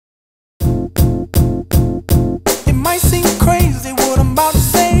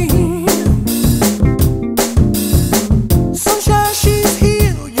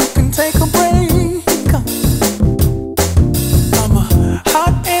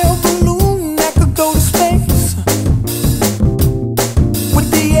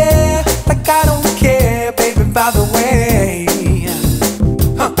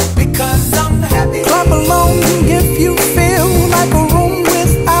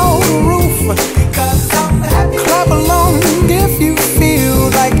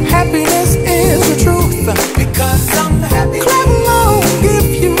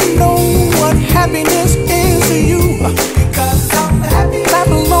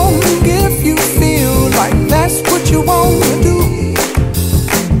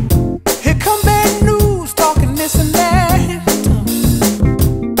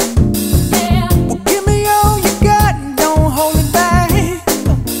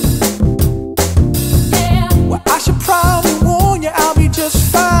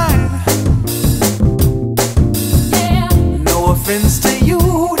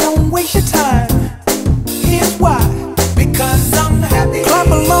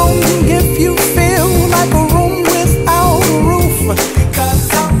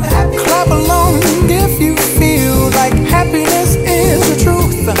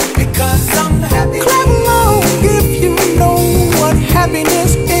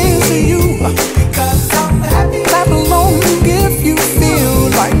Because I'm happy. Clap along if you feel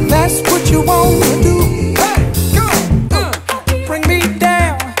like that's what you want to do. Hey, go. Bring me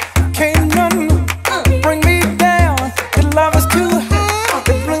down, can't none bring me down. Your love is too high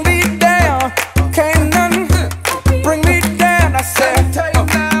to bring me down. Can't none bring me down. I said,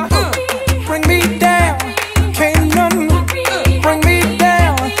 bring me down, can't none bring me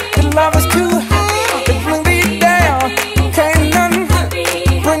down. Your love is too high to bring me down. Can't none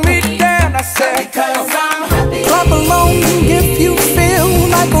bring me down. I said, because I'm happy. Clap along if you feel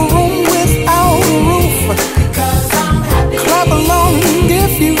like a room without a roof. Because I'm happy. Clap along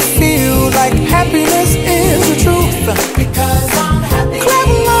if you feel like happiness is the truth. Because I'm happy. Clap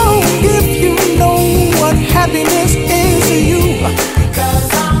along if you know what happiness is to you. Because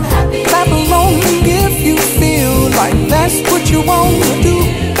I'm happy. Clap along if you feel like that's what you want to do.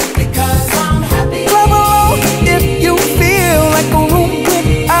 Because I'm happy. Clap along if you feel like a room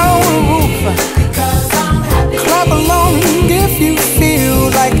without a roof. Because I'm happy. Clap along if you feel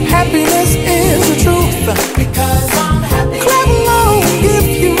like happiness is the truth. Because I'm happy. Clap along if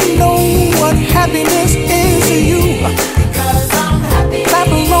you know what happiness is to you. Because I'm happy. Clap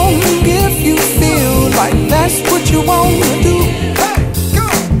along if you feel like that's what you want to do.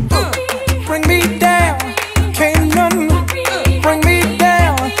 Bring me down, can't none bring me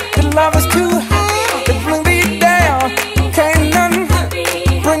down. Your love is too high to bring me down. Can't none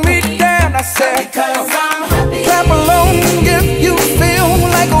bring me down. I said, because I'm happy. Clap along.